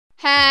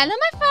Hello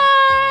my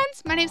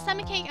friends! My name's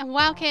SammiiCake and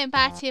welcome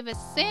back to The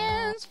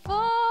Sims 4.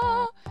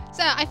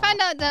 So I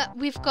found out that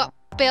we've got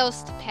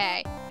bills to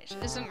pay, which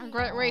isn't a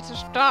great way to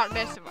start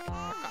this, if I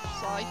gotta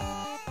say.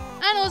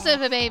 And also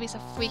the babies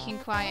are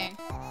freaking crying.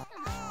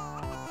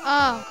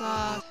 Oh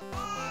god.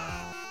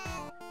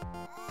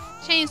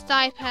 Change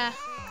diaper.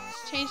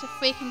 Let's change the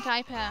freaking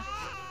diaper.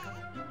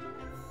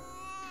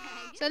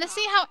 So let's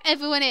see how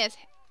everyone is.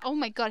 Oh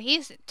my god,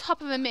 he's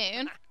top of the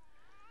moon.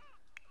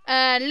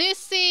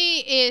 Lucy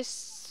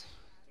is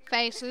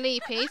very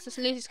sleepy,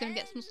 so Lucy's gonna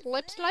get some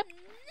sleep.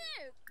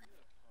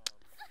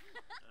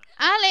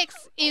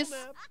 Alex is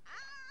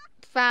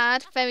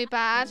bad, very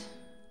bad.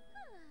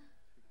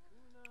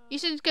 You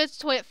should go to the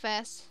toilet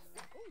first.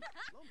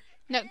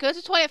 No, go to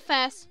the toilet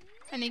first,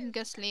 and you can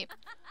go sleep.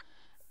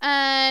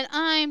 And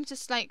I'm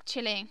just like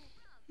chilling.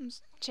 I'm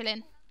just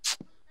chilling.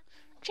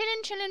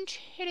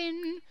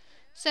 Chilling.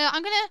 So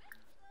I'm gonna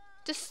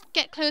just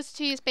get closer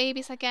to his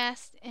babies, I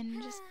guess,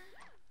 and just...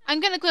 I'm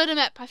going to grow them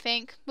up, I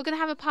think. We're going to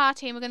have a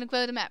party and we're going to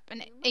grow them up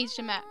and age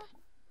them up.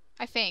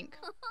 I think.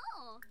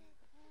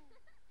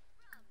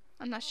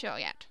 I'm not sure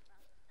yet.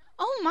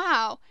 Oh,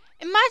 wow.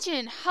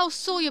 Imagine how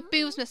sore your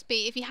boobs must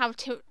be if you have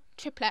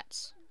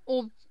triplets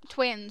or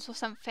twins or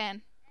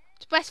something.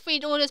 To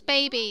breastfeed all those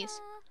babies.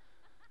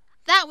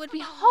 That would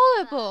be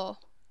horrible.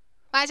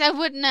 Actually, I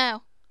wouldn't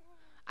know.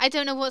 I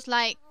don't know what it's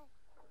like.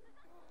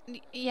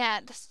 Yeah,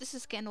 this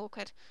is getting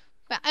awkward.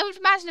 But I would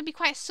imagine it'd be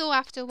quite sore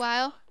after a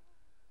while.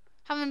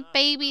 Having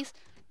babies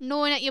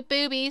gnawing at your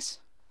boobies.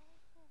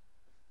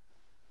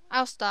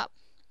 I'll stop.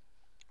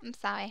 I'm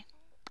sorry.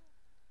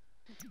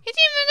 He didn't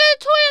even go to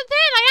the toilet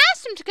then. I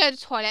asked him to go to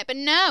the toilet, but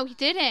no, he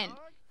didn't.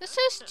 You're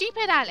so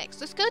stupid, Alex.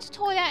 Let's go to the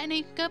toilet and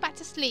then go back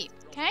to sleep,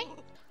 okay?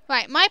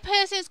 Right, my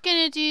person's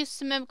going to do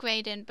some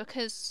upgrading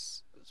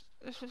because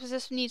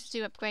this needs to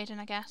do upgrading,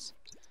 I guess.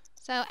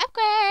 So,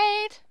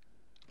 upgrade!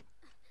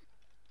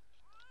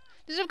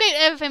 Just upgrade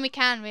everything we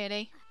can,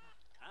 really.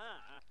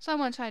 So I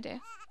want to try to do.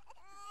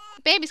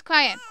 The baby's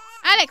crying.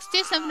 Alex,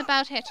 do something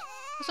about it.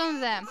 What's wrong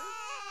with them?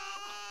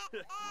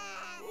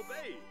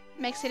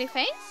 Make silly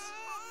face?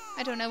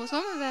 I don't know what's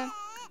wrong with them.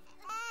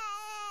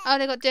 Oh,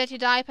 they got dirty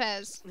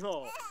diapers.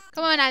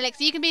 Come on, Alex,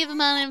 you can be the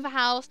man in the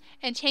house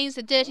and change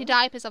the dirty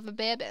diapers of the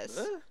babies.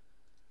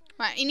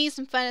 Right, he needs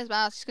some fun as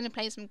well. So he's going to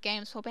play some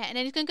games for a bit and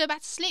then he's going to go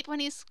back to sleep when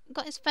he's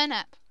got his fun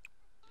up.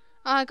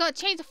 Oh, I got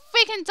to change the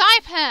freaking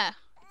diaper.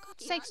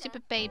 God's sake,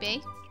 stupid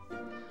baby.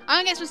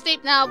 I'm going to get some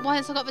sleep now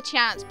once I've got the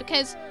chance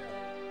because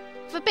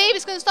the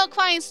baby's going to start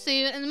crying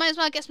soon and I might as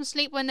well get some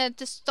sleep when they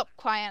just stop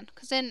crying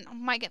because then I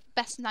might get the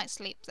best night's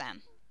sleep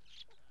then.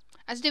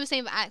 I should do the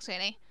same with Alex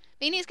really.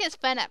 But he needs to get his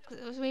phone up because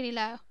it was really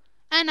low.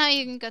 And now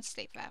you can go to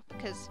sleep though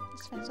because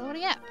his phone's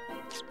already up.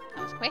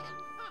 That was quick.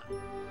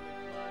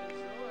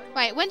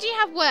 Right, when do you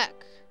have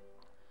work?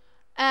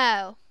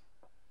 Oh.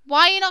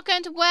 Why are you not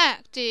going to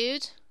work,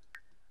 dude?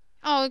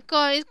 Oh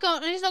god,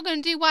 he's not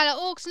going to do well at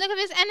all because look at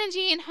his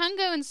energy and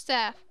hunger and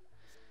stuff.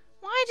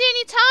 Why didn't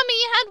you tell me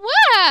you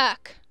had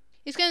work?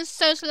 He's going to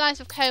socialise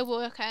with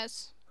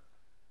co-workers.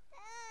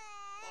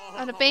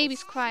 Oh, the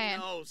baby's crying.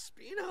 God's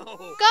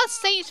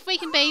sake, these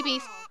freaking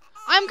babies.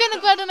 I'm going to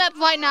grow them up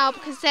right now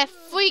because they're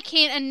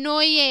freaking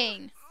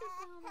annoying.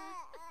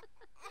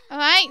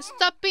 Alright,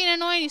 stop being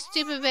annoying, you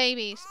stupid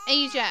babies.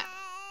 Age up.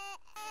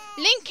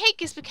 Link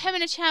Cake is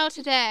becoming a child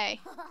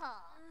today.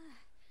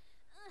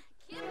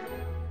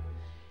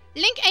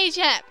 Link age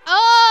up.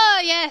 Oh,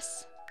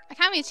 yes. I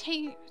can't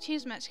really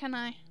choose much, can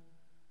I?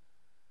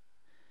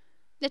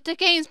 Let the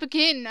games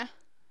begin.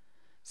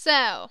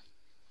 So,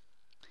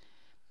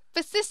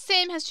 but this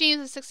sim has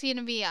dreams of succeeding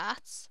in the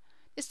arts.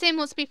 This sim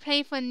wants to be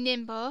playful and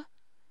nimble.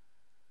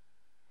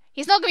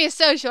 He's not going to be a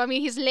social. I mean,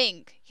 he's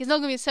Link. He's not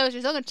going to be a social.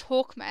 He's not going to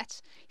talk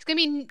much. He's going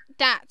to be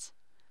that.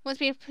 Wants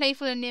to be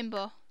playful and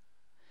nimble.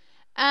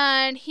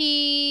 And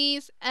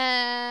he's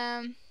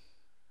playful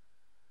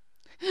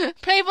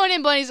and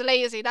nimble and he's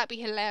lazy. That'd be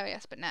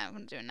hilarious. But no, I'm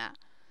not doing that.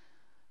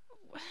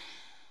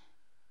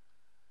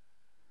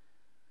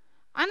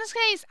 I'm just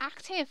saying he's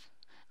active.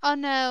 Oh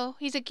no,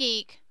 he's a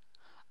geek.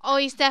 Oh,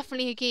 he's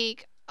definitely a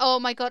geek. Oh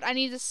my god, I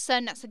need a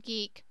son that's a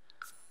geek.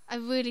 I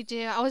really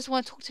do. I just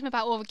want to talk to him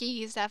about all the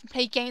geeky stuff and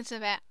play games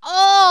with it.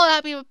 Oh,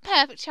 that'd be the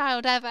perfect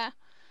child ever.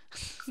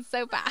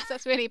 So bad.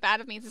 That's really bad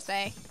of me to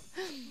say.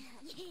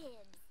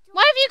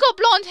 Why have you got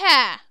blonde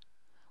hair?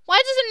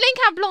 Why doesn't Link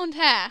have blonde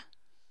hair?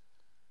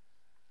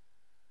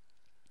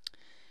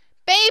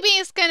 Baby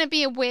is going to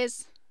be a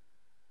whiz.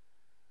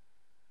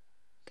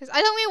 Because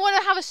I don't really want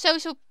to have a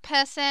social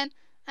person,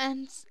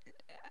 and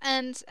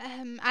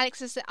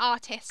Alex is the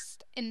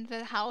artist in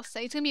the house,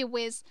 so he's gonna be a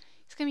whiz.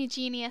 He's gonna be a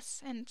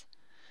genius, and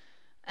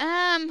he's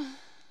gonna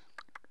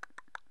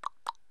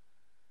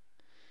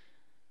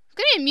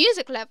be a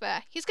music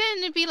lover. He's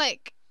gonna be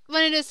like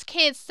one of those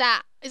kids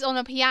that is on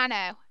a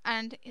piano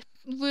and is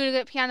really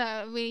good at piano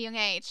at a really young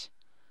age.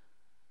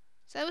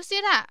 So let's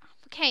do that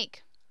for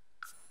cake.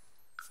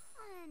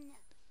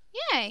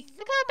 Yay!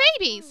 Look at our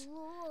babies.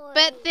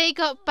 But they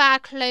got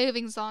bad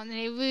clothing on and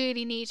they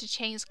really need to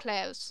change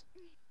clothes.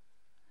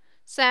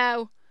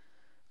 So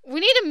We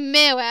need a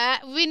mirror.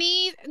 We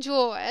need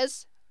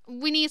drawers.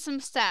 We need some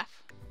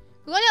stuff.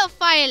 We got a little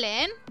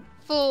violin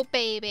for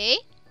baby.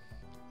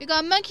 We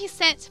got a monkey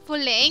set for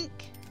Link.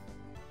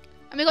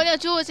 And we got little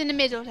drawers in the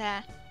middle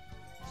there.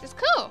 It's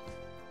cool.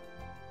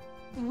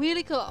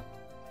 Really cool.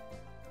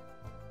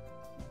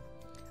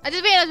 I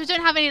just realised we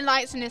don't have any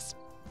lights in this.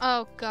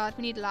 Oh god,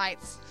 we need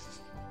lights.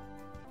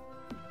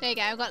 There you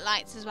go, I've got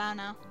lights as well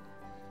now.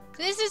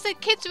 So this is the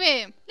kids'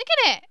 room. Look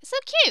at it, it's so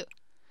cute.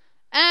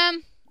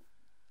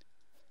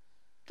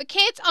 The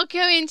kids are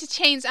going to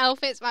change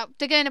outfits. Well,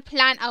 they're going to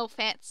plan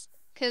outfits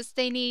because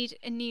they need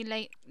a new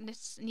look.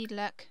 Need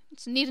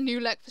a new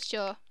look for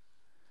sure.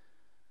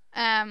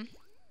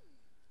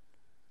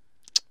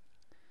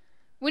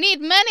 We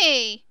need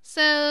money.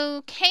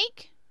 So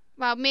Cake,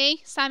 well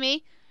me,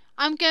 Sammy,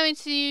 I'm going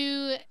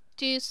to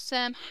do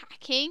some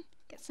hacking,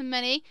 get some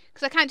money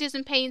because I can't do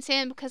some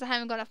painting because I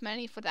haven't got enough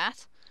money for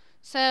that.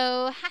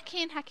 So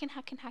hacking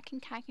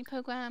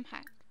program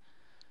hack.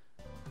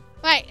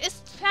 Right, let's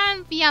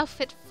plan the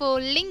outfit for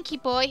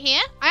Linky Boy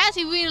here. I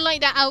actually really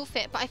like that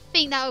outfit, but I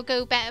think that will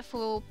go better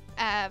for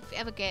the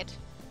other kid,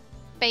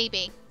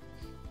 Baby.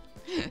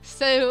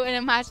 So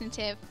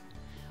unimaginative.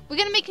 We're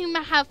gonna make him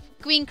have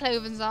green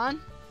clothing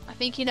on. I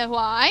think you know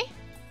why.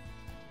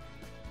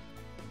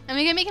 And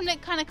we're gonna make him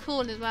look kind of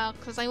cool as well,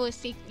 because I always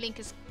see Link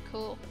as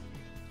cool.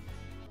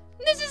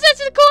 This is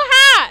such a cool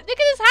hat! Look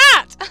at this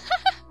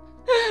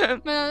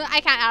hat! No, I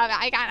can't have it.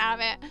 I can't have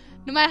it.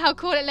 No matter how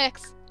cool it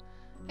looks.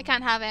 I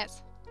can't have it.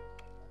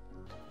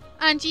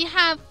 And you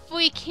have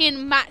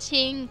freaking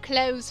matching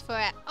clothes for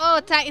it.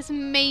 Oh, that is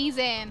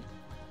amazing.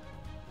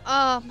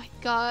 Oh my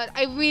god.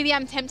 I really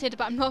am tempted,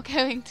 but I'm not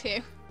going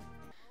to.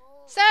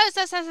 So,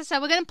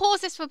 we're going to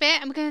pause this for a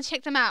bit and we're going to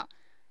check them out.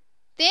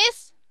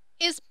 This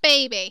is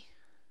Baby.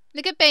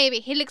 Look at Baby.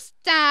 He looks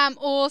damn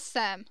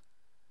awesome.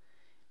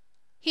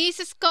 He's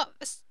just got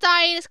the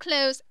styliest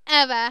clothes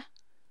ever.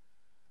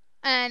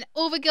 And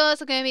all the girls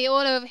are going to be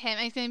all over him.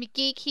 And he's going to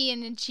be geeky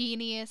and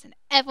ingenious. And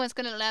everyone's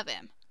going to love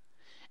him.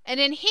 And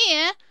in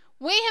here,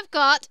 we have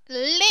got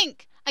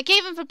Link. I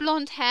gave him the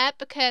blonde hair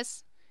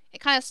because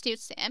it kind of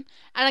suits him.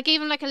 And I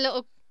gave him like a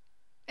little...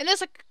 It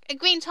looks like a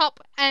green top.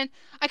 And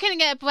I couldn't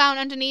get a brown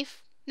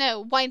underneath.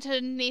 No, white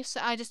underneath. So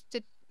I just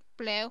did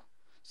blue.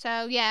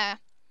 So yeah,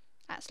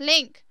 that's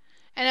Link.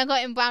 And I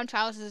got him brown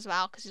trousers as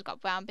well because he's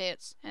got brown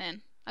boots. And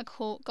then I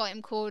got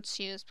him cord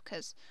shoes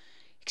because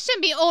he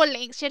shouldn't be all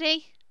Link, should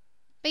he?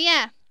 But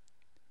yeah,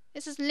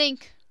 this is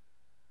Link.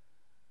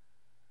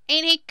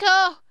 Ain't he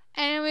cool?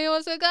 And we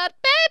also got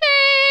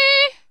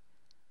Baby!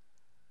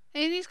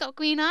 And he's got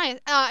green eyes.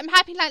 Oh, I'm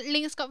happy like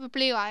Link's got the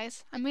blue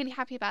eyes. I'm really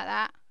happy about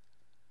that.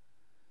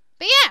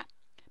 But yeah,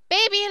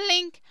 Baby and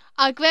Link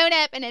are grown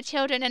up and they're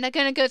children and they're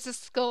going to go to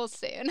school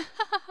soon.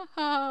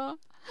 And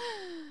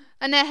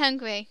they're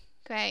hungry.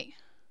 Great.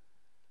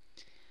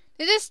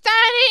 They're just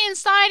standing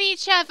inside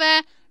each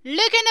other.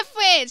 Look in the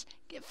fridge.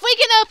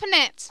 Freaking open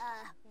it.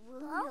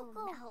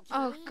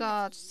 Oh,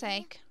 God's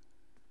sake.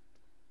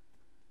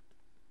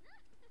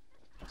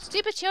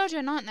 Stupid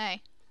children, aren't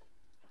they?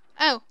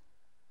 Oh.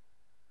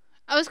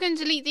 I was going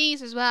to delete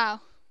these as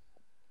well.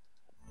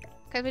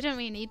 Because we don't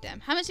really need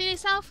them. How much do they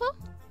sell for?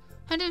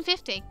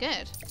 150.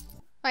 Good.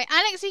 Right,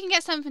 Alex, you can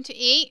get something to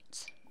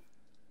eat.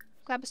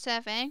 Grab a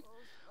serving.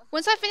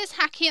 Once I finish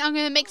hacking, I'm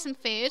going to make some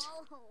food.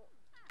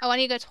 Oh, I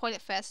need to go to the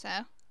toilet first,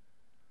 though.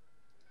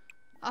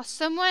 Oh,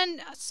 someone...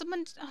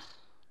 Oh,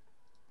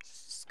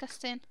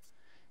 disgusting.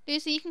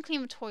 Lucy, you can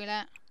clean the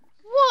toilet.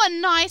 What a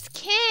nice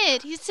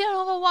kid. He's doing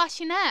all the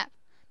washing up.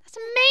 That's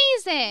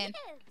amazing.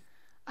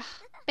 Oh,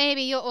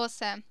 Baby, you're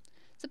awesome.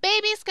 So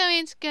Baby's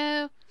going to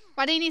go...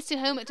 Well, they need to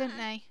do homework, don't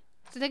they?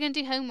 So they're going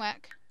to do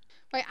homework.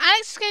 Right,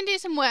 Alex is going to do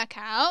some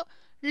workout.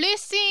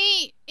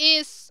 Lucy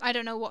is... I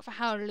don't know what the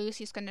hell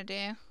Lucy's going to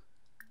do.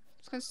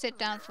 Just going to sit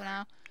down for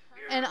now.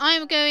 And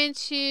I'm going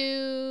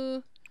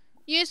to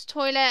use the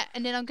toilet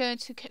and then I'm going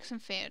to cook some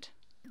food.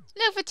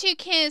 Look, for two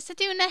kids, they're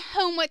doing their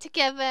homework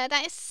together.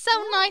 That is so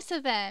nice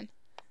of them.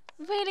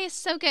 Really is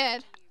so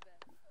good.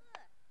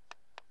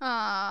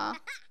 Aww.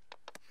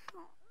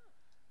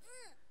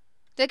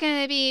 They're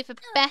going to be the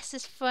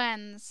bestest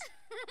friends.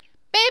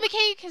 Baby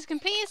Cake has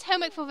completed his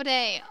homework for the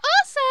day.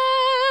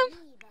 Awesome!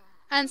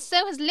 And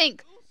so has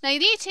Link. Now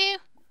you two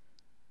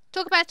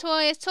talk about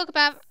toys, talk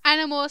about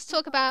animals,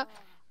 talk about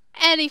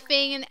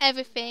anything and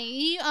everything.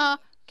 You are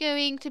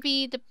going to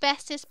be the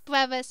bestest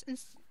brothers and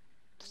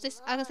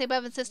sisters. I can say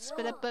brothers and sisters,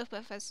 but they're both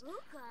brothers.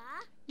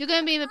 You're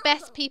going to be the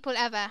best people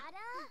ever.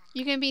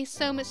 You're going to be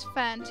so much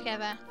fun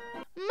together.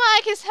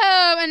 Mike is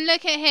home and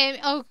look at him.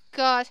 Oh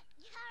God.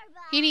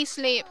 He needs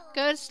sleep.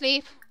 Go to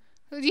sleep.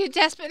 You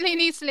desperately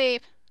need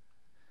sleep.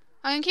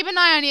 I'm going to keep an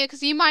eye on you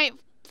because you might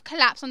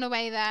collapse on the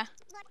way there.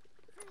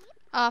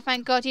 Oh,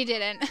 thank God you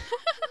didn't.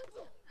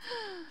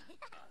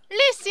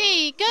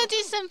 Lucy, go do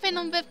something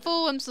on the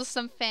forums or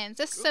something.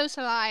 Just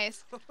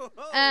socialise.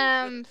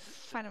 I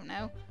don't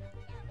know.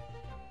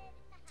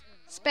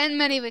 Spend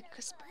money with...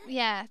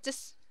 Yeah,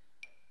 just...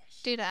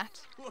 do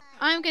that.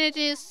 I'm gonna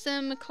do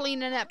some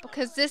cleaning up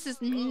because this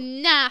is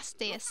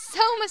nasty. So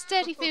much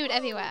dirty food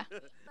everywhere.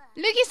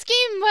 Look,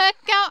 scheme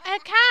worked out a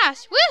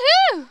cash.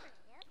 Woohoo!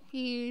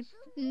 You're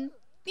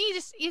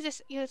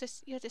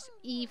just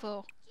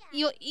evil.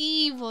 You're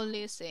evil,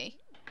 Lucy.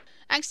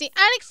 Actually,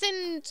 Alex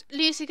and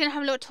Lucy are gonna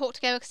have a little talk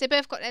together because they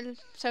both got their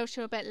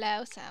social a bit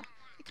low, so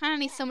they kind of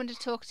need someone to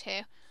talk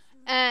to.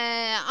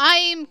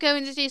 I'm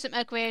going to do some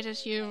upgrades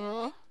as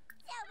usual.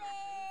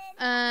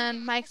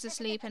 And Mike's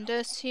asleep, and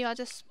those two are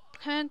just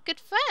becoming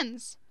good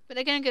friends. But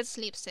they're going to go to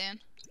sleep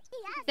soon.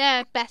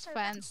 They're best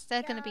friends.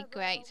 They're going to be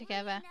great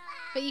together.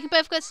 But you can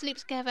both go to sleep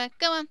together.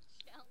 Go on.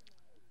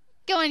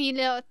 Go on, you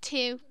little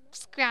two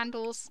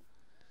scrandals.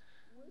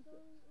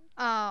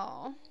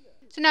 Oh.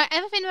 So now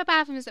everything in the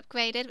bathroom is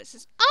upgraded, which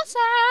is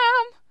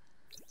awesome.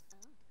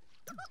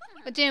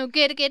 We're doing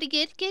good.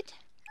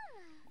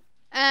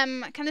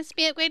 Can this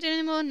be upgraded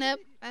anymore?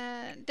 Nope.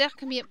 That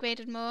can be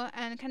upgraded more.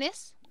 And can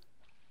this?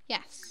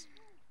 Yes.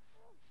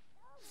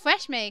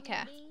 Fresh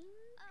maker.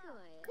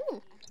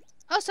 Ooh.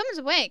 Oh, someone's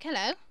awake.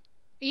 Hello.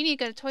 You need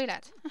to go to the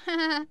toilet.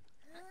 I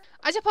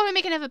should probably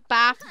make another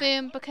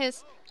bathroom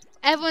because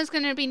everyone's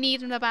going to be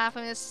needing the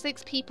bathroom. There's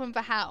 6 people in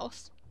the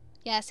house.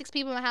 Yeah, 6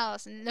 people in the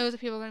house, and loads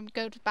of people are going to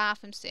go to the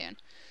bathroom soon.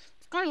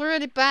 It's going to be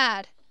really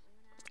bad.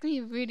 It's going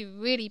to be really,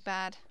 really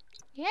bad.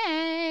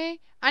 Yay!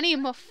 I need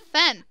more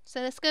fun,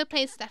 so let's go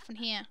play stuff in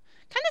here.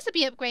 Can this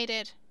be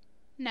upgraded?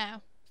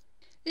 No.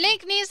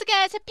 Link needs to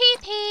go to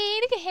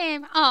pee-pee. Look at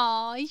him.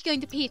 Aw, he's going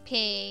to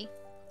pee-pee.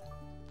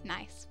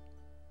 Nice.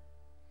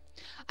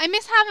 I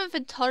miss having the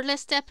toddler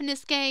step in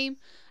this game.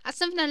 That's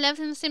something I loved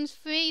in The Sims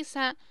 3, is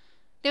that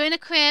they're in a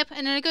crib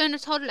and then they go in a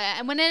toddler,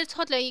 and when they're a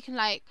toddler you can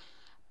like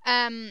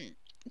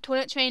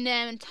toilet train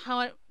them and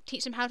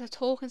teach them how to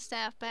talk and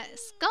stuff, but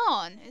it's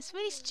gone. It's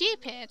really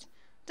stupid.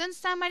 Don't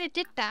understand why they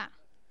did that.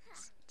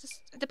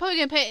 They're probably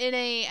going to put it in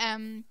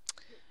a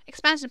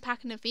expansion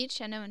pack in the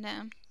future, no one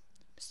knows.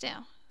 But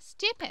still,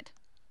 stupid.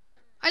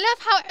 I love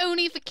how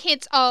only the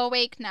kids are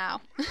awake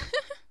now.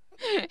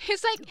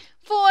 It's like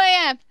 4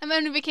 AM and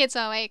only the kids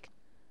are awake.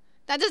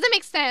 That doesn't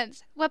make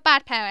sense. We're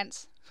bad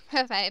parents.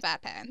 We're very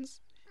bad parents.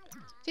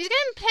 So he's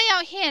going to play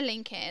out here,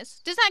 Link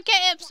is. Does that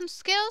get up some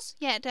skills?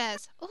 Yeah, it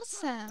does.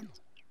 Awesome.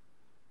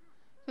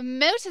 The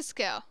motor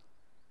skill.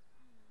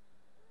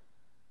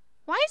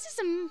 Why is this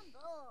a...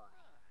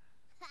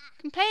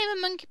 Can play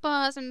with monkey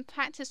bars and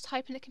practice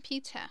typing the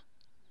computer.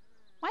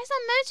 Why is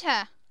that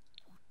motor?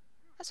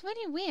 That's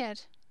really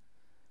weird.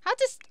 How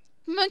does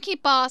monkey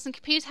bars and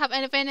computers have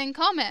anything in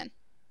common?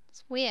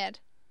 It's weird.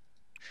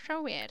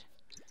 So weird.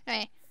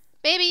 Anyway,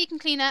 baby, you can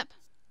clean up.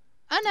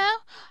 Oh no,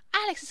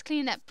 Alex is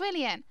cleaning up.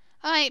 Brilliant.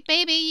 Alright,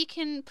 baby, you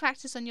can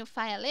practice on your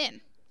violin.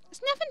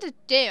 There's nothing to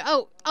do.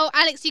 Oh,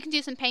 Alex, you can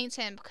do some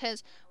painting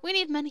because we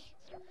need money.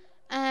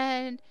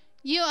 And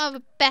you are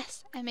the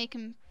best at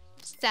making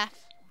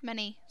stuff.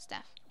 Money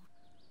stuff.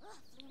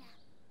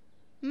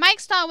 Mike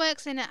Star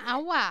works in an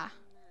hour.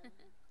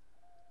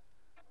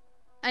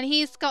 And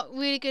he's got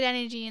really good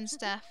energy and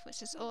stuff,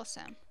 which is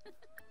awesome.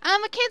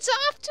 And the kids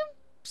are off to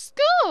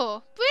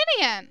school.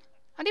 Brilliant.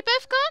 Are they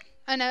both gone?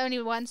 Oh no,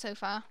 only one so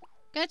far.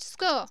 Go to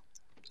school.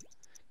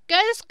 Go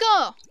to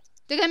school.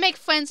 They're going to make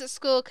friends at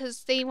school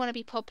because they want to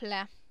be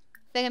popular.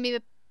 They're going to be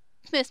the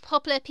most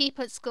popular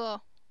people at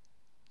school.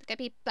 They're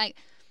going to be like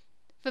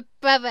the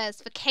brothers,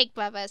 the Cake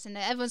Brothers, and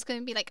everyone's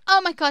going to be like,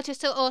 oh my god, you're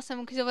so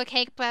awesome because you're the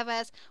Cake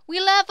Brothers. We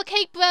love the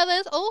Cake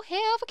Brothers. All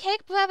hail the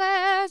Cake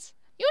Brothers.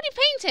 You already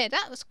painted.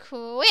 That was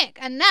quick.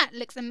 And that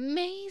looks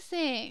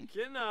amazing.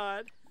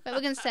 But we're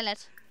going to sell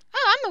it.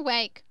 Oh, I'm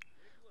awake.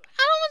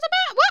 How long was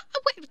about? What?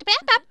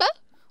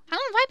 How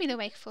long have I been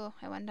awake for,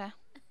 I wonder?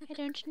 I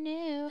don't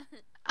know.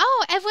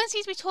 Oh, everyone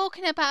seems to be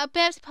talking about a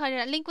birthday party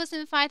that Link was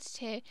invited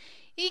to.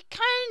 He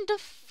kind of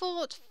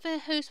thought the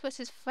host was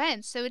his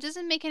friend, so it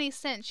doesn't make any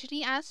sense. Should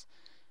he ask?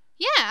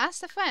 Yeah,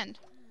 ask the friend.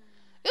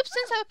 Oops,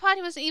 since that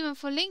party wasn't even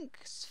for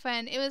Link's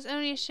friend, it was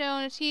only a show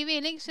on the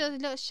TV. Link feels a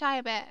little shy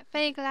about it.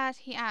 Very glad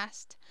he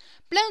asked.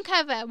 Blown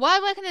cover.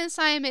 While working an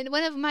assignment,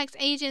 one of Mike's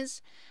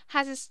agents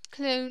has his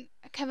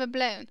cover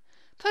blown.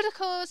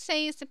 Protocol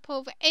says to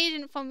pull the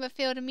agent from the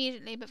field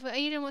immediately, but the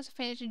agent wants to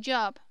finish the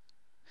job.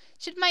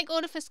 Should Mike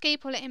order for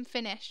escape or let him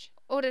finish?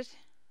 Ordered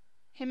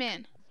him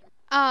in.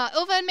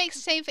 Although it makes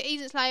save the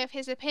agent's life,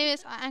 his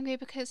appearance are angry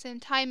because the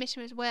entire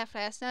mission was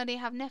worthless. Now they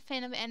have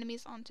nothing of the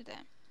enemies onto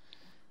them.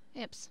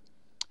 Oops.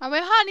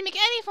 We're hardly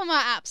making any from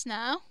our apps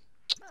now.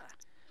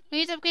 We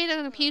need to upgrade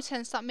our computer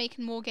and start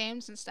making more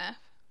games and stuff.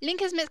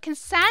 Link has met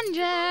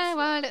Cassandra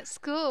while at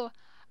school.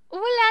 Ooh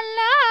la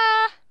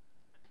la!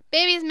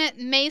 Baby's met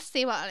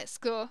Macy while at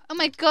school. Oh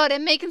my god, they're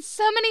making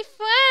so many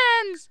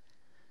friends!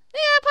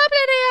 Look how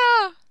popular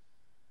they are!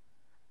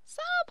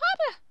 So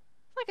popular!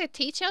 Like a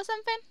teacher or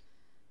something?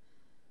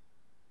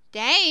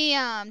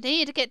 Damn, they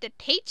need to get the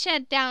teacher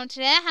down to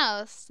their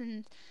house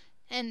and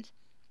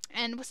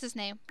what's his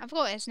name? I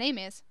forgot what his name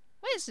is.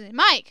 What is it?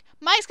 Mike!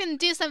 Mike's gonna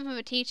do something for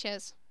the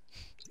teachers.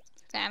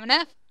 Fair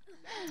enough.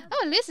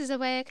 Oh, Lucy's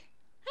awake.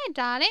 Hi,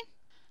 darling.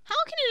 How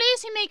can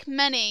Lucy make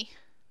money?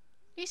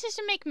 She's just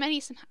to make money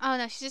some. Oh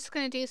no, she's just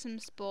gonna do some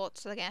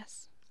sports, I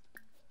guess.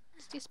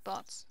 Let's do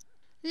sports.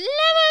 Level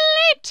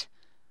 8!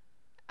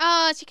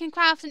 Oh, she can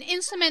craft an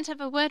instrument of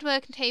a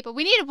woodworking table.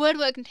 We need a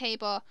woodworking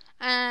table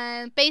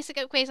and basic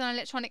upgrades on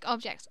electronic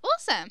objects.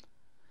 Awesome.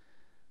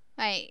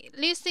 Right,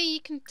 Lucy,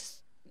 you can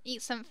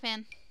eat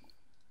something,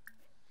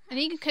 and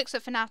you can cook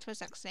something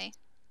afterwards. Actually,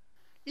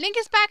 Link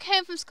is back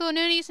home from school.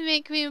 No need to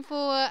make room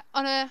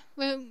on a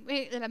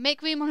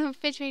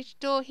refrigerator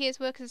door. His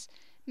work is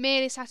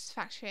merely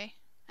satisfactory.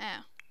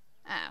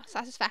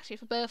 Satisfactory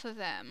for both of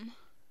them.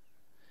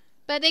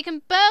 But they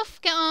can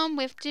both get on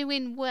with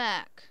doing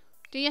work.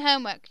 Do your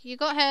homework. You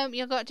got home,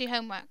 you got to do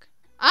homework.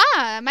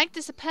 Mike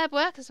did superb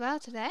work as well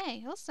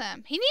today.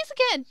 Awesome. He needs to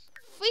get a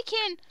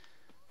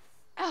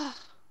freaking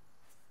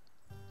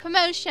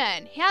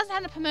promotion. He hasn't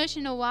had a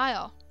promotion in a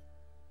while.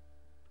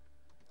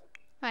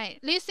 Right,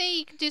 Lucy,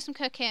 you can do some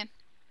cooking.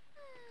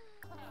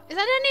 Is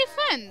that their new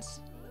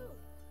friends?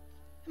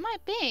 It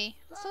might be.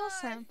 That's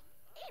awesome.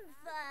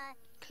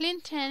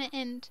 Clinton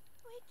and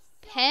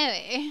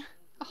Perry.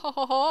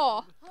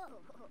 Oh,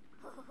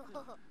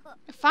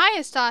 a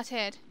fire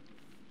started.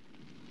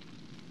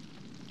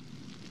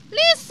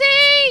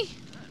 Lucy!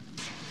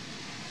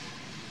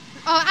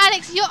 Oh,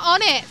 Alex, you're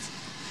on it.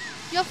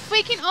 You're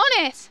freaking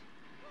on it.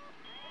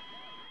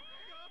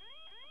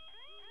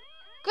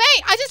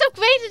 Great, I just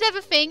upgraded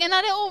everything and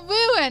had it all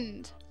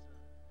ruined.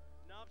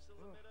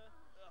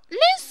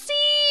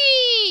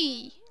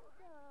 Lucy!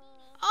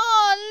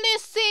 Oh,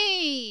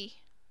 Lucy!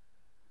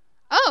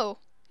 Oh,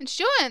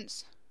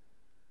 insurance.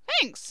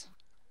 Thanks.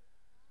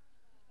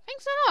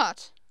 Thanks a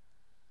lot.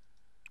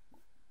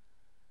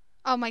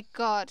 Oh my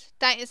god,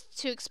 that is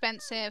too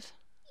expensive.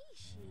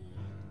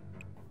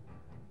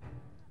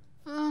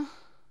 Oh,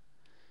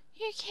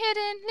 you're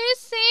kidding,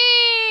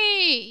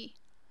 Lucy!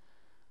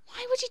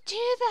 Why would you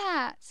do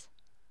that?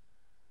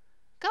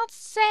 God's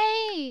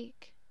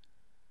sake!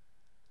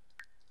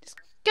 Just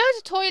go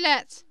to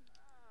toilet.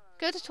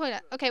 Go to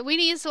toilet. Okay, we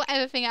need to sort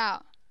everything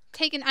out.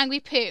 Take an angry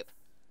poop.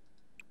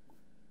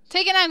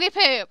 Take an angry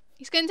poop.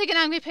 He's gonna take an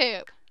angry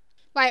poop.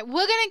 Right,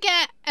 we're gonna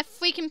get a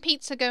freaking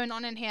pizza going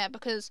on in here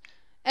because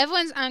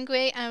everyone's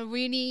angry and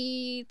we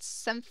need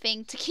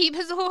something to keep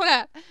us all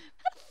up. Have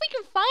a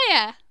freaking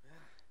fire!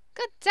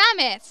 God damn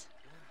it!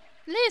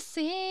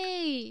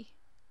 Lucy!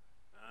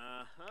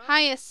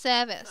 Higher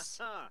service.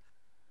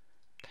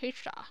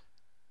 Pizza.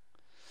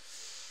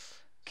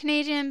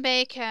 Canadian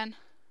bacon.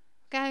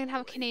 Gonna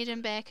have a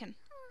Canadian bacon.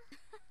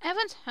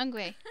 Everyone's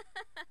hungry.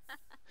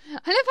 I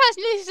love how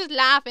Lucy's just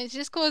laughing. She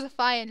just calls a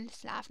fire and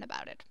just laughing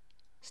about it.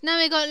 So now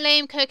we got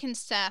lame cooking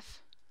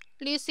stuff.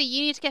 Lucy,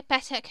 you need to get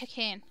better at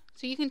cooking.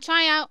 So you can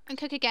try out and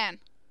cook again.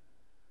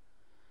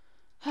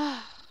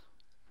 Oh,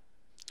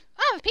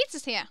 the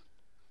pizza's here.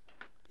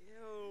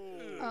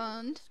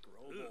 And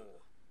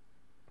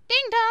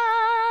ding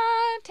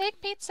dong!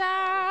 Take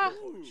pizza!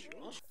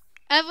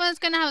 Everyone's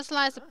gonna have a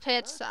slice of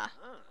pizza.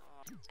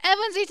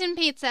 Everyone's eating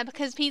pizza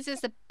because pizza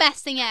is the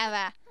best thing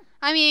ever.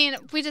 I mean,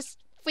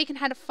 we can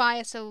had a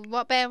fire, so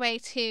what better way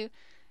to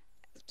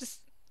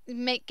just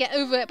get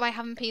over it by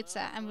having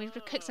pizza? And we've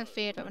cooked some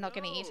food, but we're not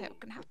gonna eat it. We're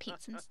gonna have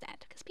pizza instead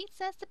because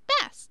pizza is the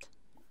best.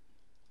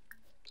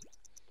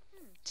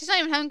 She's not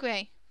even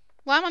hungry.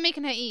 Why am I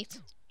making her eat?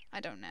 I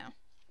don't know.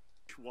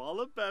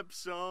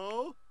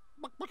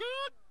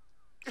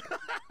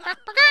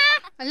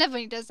 I love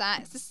when he does that.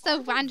 It's just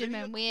so random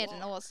and weird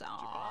and awesome.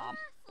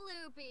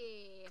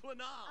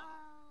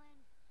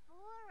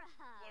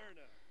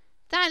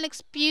 That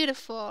looks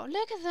beautiful.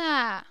 Look at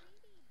that.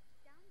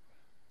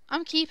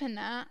 I'm keeping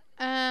that.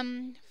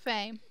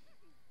 Frame.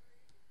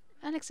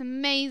 That looks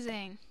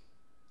amazing.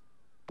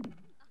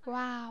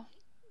 Wow.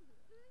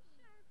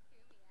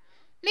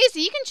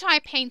 Lucy, you can try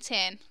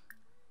painting.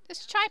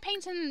 Just try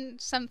painting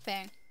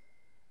something.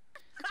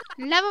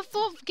 Level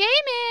 4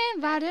 gaming!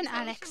 Well done,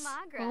 Alex.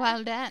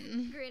 Well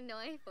done.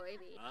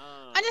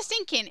 I'm just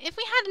thinking, if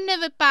we had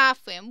another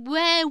bathroom,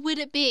 where would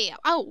it be?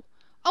 Oh,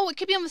 it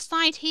could be on the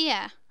side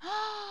here.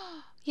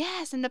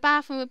 Yes, and the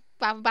bathroom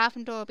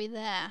door would be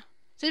there.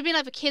 So it'd be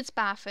like the kids'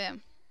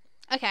 bathroom.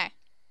 Okay.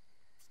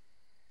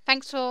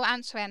 Thanks for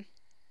answering.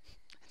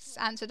 I just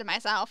answered it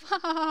myself.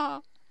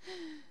 But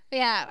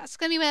yeah, that's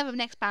going to be where the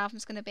next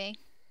bathroom's going to be.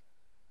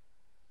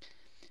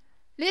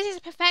 Lucy's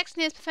a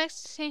perfectionist.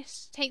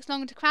 Perfectionist takes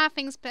longer to craft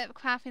things, but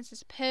craft things is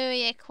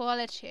superior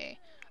quality.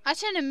 I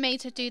should have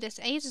made her do this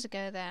ages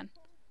ago then.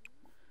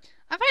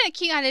 I find it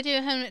cute how they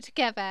do homework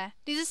together.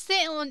 They just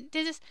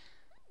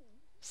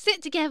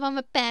sit together on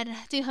the bed and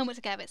do homework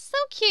together. It's so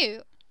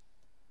cute.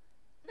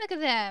 Look at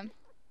them.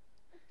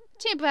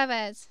 Two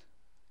brothers.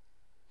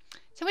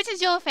 So which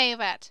is your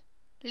favourite?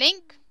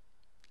 Link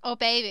or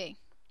Baby?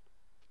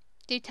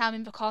 Do tell me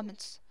in the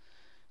comments.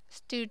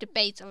 Let's do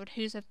debates on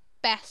who's the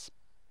best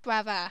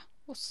brother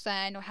or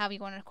son or however you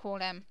want to call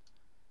him.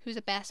 Who's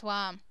the best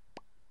one?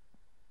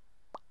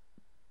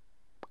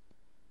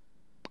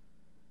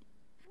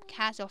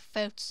 Cast your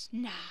votes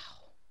now.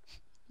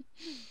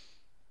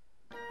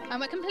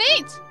 Homework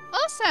complete!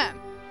 Awesome!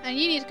 And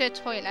you need to go to the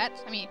toilet.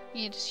 I mean,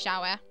 you need to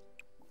shower.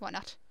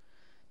 Whatnot.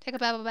 take a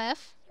bubble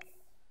bath.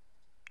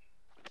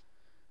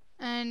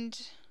 And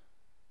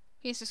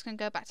he's just going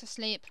to go back to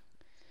sleep.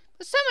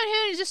 But someone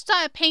who just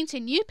started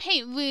painting, you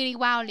paint really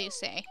well,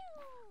 Lucy.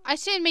 I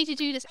should have made you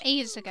do this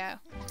ages ago.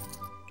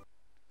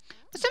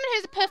 For someone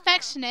who's a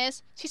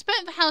perfectionist, she's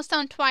burnt the house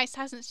down twice,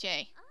 hasn't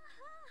she?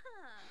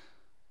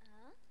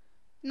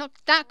 Not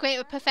that great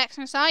with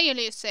perfectionists, are you,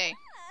 Lucy?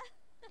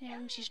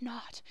 No, she's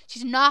not.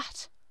 She's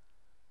not.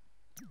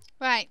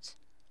 Right.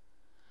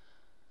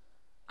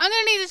 I'm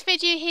going to leave this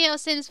video here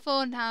since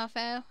 4 now,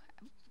 though.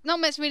 Not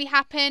much really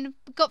happened.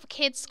 We got the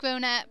kids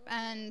grown up,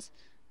 and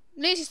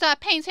Lucy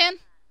started painting.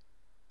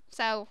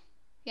 So,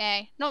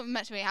 yeah, not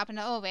much really happened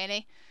at all,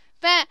 really.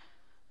 But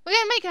we're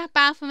going to make a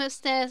bathroom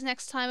upstairs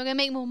next time. We're going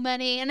to make more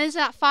money. And there's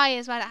that fire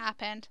as well that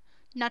happened.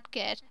 Not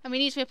good. And we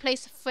need to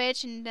replace the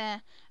fridge and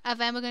the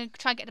oven. We're going to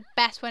try and get the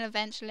best one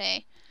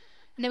eventually.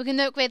 And then we're going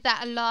to upgrade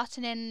that a lot.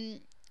 And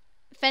then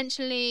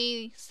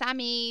eventually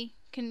Sammy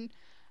can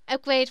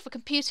upgrade for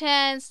computer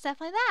and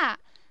stuff like that.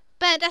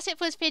 But that's it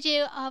for this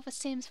video of The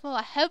Sims 4.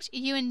 I hope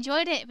you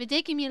enjoyed it. If you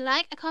did, give me a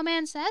like, a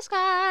comment,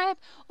 subscribe.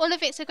 All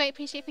of it's so great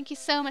appreciated. Thank you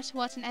so much for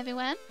watching,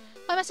 everyone.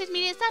 Follow my social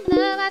media down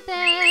below right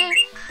there.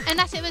 And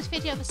that's it for this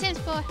video of The Sims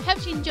 4.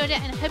 Hope you enjoyed it,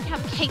 and I hope you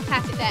have a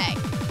cake-tastic day.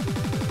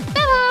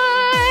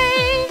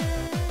 Bye-bye!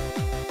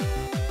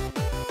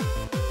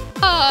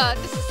 Oh,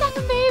 this is like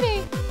a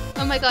baby.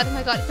 Oh my god,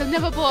 it's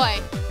another boy.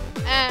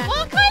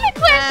 What kind of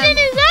question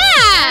is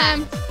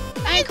that?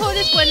 I call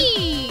this one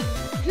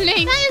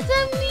Link. That is so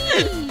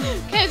mean.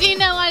 Because you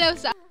know I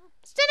love that.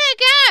 Let's do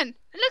it again.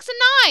 It looks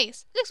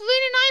nice. It looks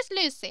really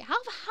nice, Lucy.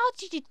 How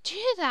did you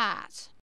do that?